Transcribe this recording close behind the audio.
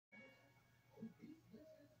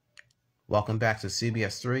Welcome back to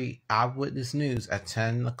CBS 3 Eyewitness News at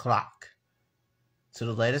 10 o'clock. To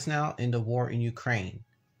the latest now in the war in Ukraine.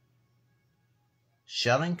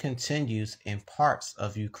 Shelling continues in parts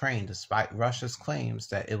of Ukraine despite Russia's claims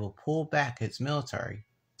that it will pull back its military.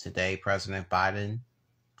 Today, President Biden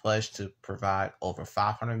pledged to provide over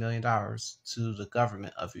 $500 million to the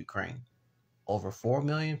government of Ukraine. Over 4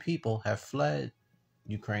 million people have fled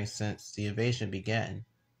Ukraine since the invasion began,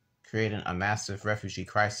 creating a massive refugee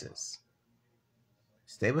crisis.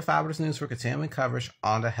 Stay with Eyewitness News for continuing coverage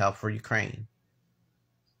on the help for Ukraine.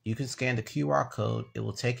 You can scan the QR code. It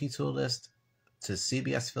will take you to a list to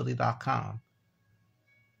cbsphilly.com.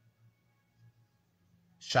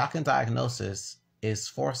 Shocking diagnosis is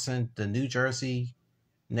forcing the New Jersey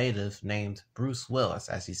native named Bruce Willis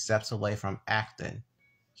as he steps away from acting.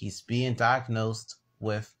 He's being diagnosed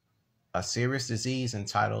with a serious disease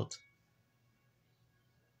entitled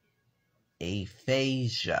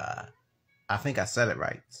aphasia. I think I said it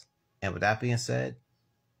right. And with that being said,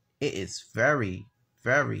 it is very,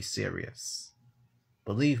 very serious.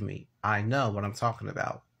 Believe me, I know what I'm talking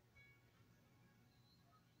about.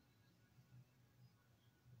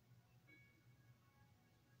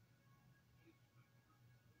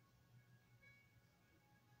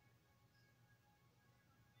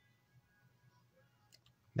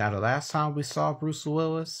 Now, the last time we saw Bruce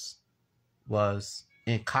Willis was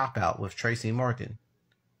in Cop Out with Tracy Morgan.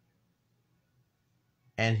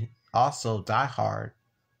 And also Die Hard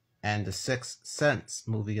and the Sixth Sense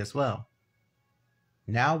movie as well.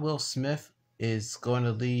 Now Will Smith is going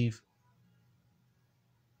to leave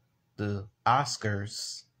the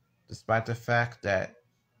Oscars despite the fact that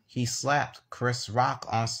he slapped Chris Rock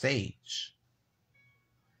on stage.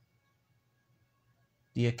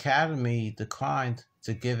 The Academy declined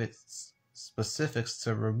to give its specifics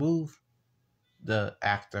to remove the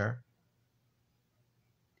actor,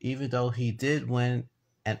 even though he did win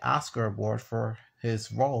an Oscar award for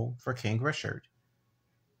his role for King Richard.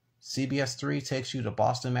 CBS 3 takes you to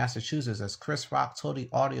Boston, Massachusetts as Chris Rock told the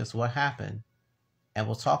audience what happened, and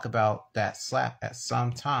we'll talk about that slap at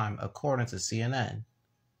some time according to CNN.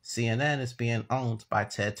 CNN is being owned by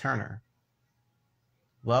Ted Turner.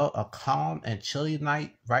 Well, a calm and chilly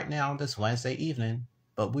night right now this Wednesday evening,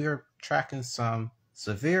 but we are tracking some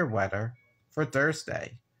severe weather for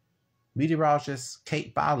Thursday. Meteorologist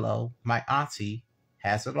Kate Barlow, my auntie,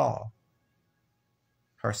 has it all.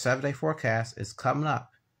 Her 7-day forecast is coming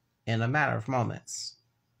up in a matter of moments.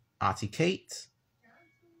 Auntie Kate,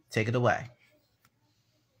 take it away.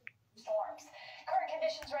 Storms. Current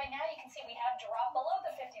conditions right now, you can see we have dropped below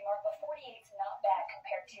the 50 mark, but 48 is not bad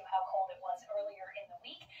compared to how cold it was earlier in the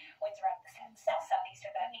week. Winds around the south-southeast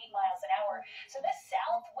at about 8 miles an hour. So this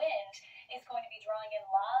south wind is going to be drawing in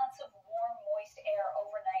lots of warm, moist air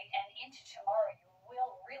overnight and into tomorrow. You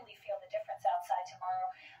will really feel the difference outside tomorrow.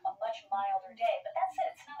 A much milder day. But that said,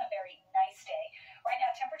 it's not a very nice day. Right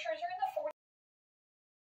now, temperatures are in the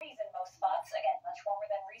 40s in most spots. Again, much warmer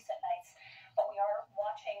than recent nights. But we are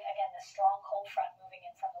watching, again, the strong cold front moving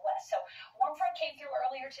in from the west. So warm front came through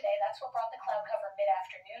earlier today. That's what brought the cloud cover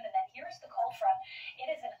mid-afternoon. And then here's the cold front.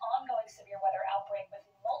 It is an ongoing severe weather outbreak with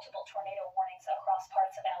multiple tornado warnings across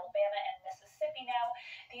parts of Alabama and Mississippi now.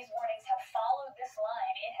 These warnings have followed this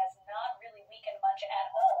line. It has not really weakened much at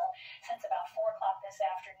all since about 4 o'clock this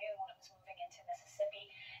afternoon when it was moving into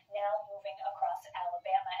Mississippi, now moving across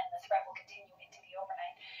Alabama, and the threat will continue into the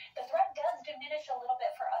overnight. The threat does diminish a little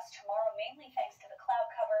bit for us tomorrow, mainly thanks to the cloud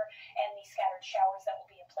cover and the scattered showers that will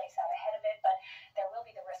be in place out ahead of it, but there will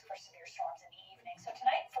be the risk for severe storms in the evening. So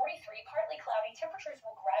tonight, 43, partly cloudy. Temperatures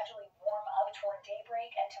will gradually warm up toward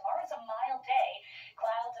daybreak, and tomorrow's a mild day.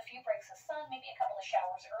 Clouds, a few breaks of sun, maybe a couple of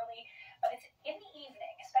showers early, but it's in the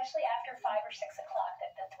evening, especially after 5 or 6 o'clock,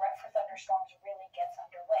 that the threat for thunderstorms really gets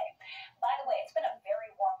underway. By the way, it's been a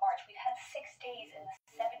very warm March. We've had 6 days in the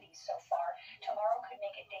 70s so far. Tomorrow could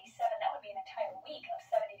make it day 7. That would be an entire week of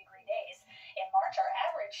 70-degree days in March. Our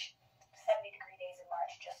average 70-degree days in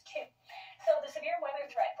March, just 2. So the severe weather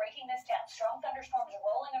threat, breaking this down, strong thunderstorms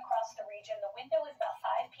rolling across the region. The window is about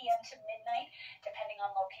 5 p.m. to midnight, depending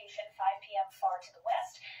on location, 5 p.m. far to the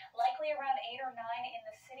west. Likely around 8 or 9 in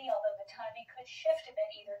the city, although the timing could shift a bit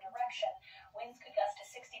either direction. Winds could gust to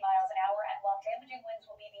 60 miles an hour, and while damaging winds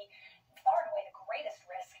will be the far and away the greatest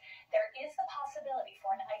risk, there is the possibility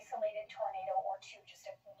for an isolated tornado or two, just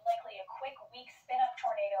likely a quick, weak spin-up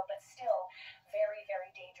tornado, but still very,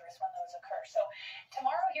 very dangerous when those occur. So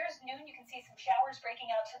tomorrow, here's noon. You can see some showers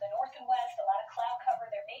breaking out to the north and west, a lot of cloud cover.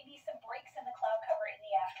 There may be some breaks in the cloud cover in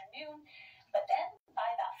the afternoon, but then by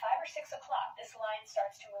about 5 or 6 o'clock, this line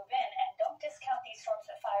starts to move in, and don't discount these storms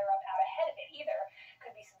that fire up out ahead of it either.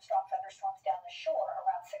 Could be some strong thunderstorms down the shore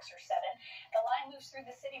around 6 or 7. through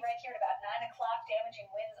the city right here at about 9 o'clock. Damaging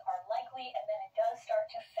winds are likely, and then it does start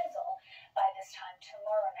to fizzle by this time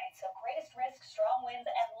tomorrow night. So greatest risk, strong winds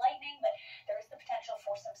and lightning, but there is the potential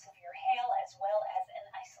for some severe hail as well as an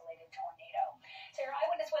isolated tornado. So your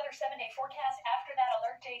eyewitness weather 7-day forecast. After that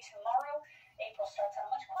alert day tomorrow, April starts on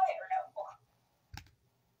a much quieter note.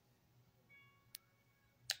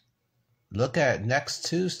 Look at next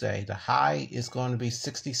Tuesday. The high is going to be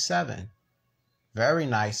 67. Very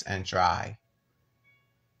nice and dry.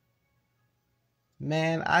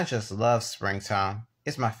 Man, I just love springtime.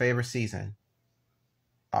 It's my favorite season.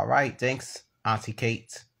 All right, thanks, Auntie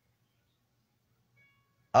Kate.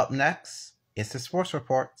 Up next, it's the sports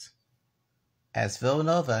report. As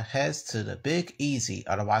Villanova heads to the Big Easy,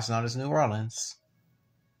 otherwise known as New Orleans.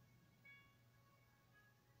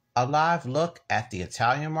 A live look at the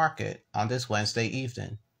Italian market on this Wednesday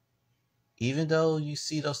evening. Even though you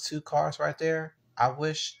see those two cars right there, I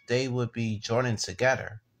wish they would be joining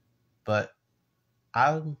together. But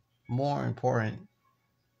I'm more important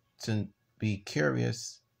to be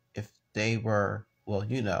curious if they were,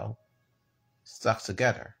 well, stuck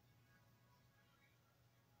together.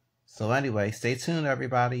 So anyway, stay tuned,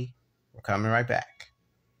 everybody. We're coming right back.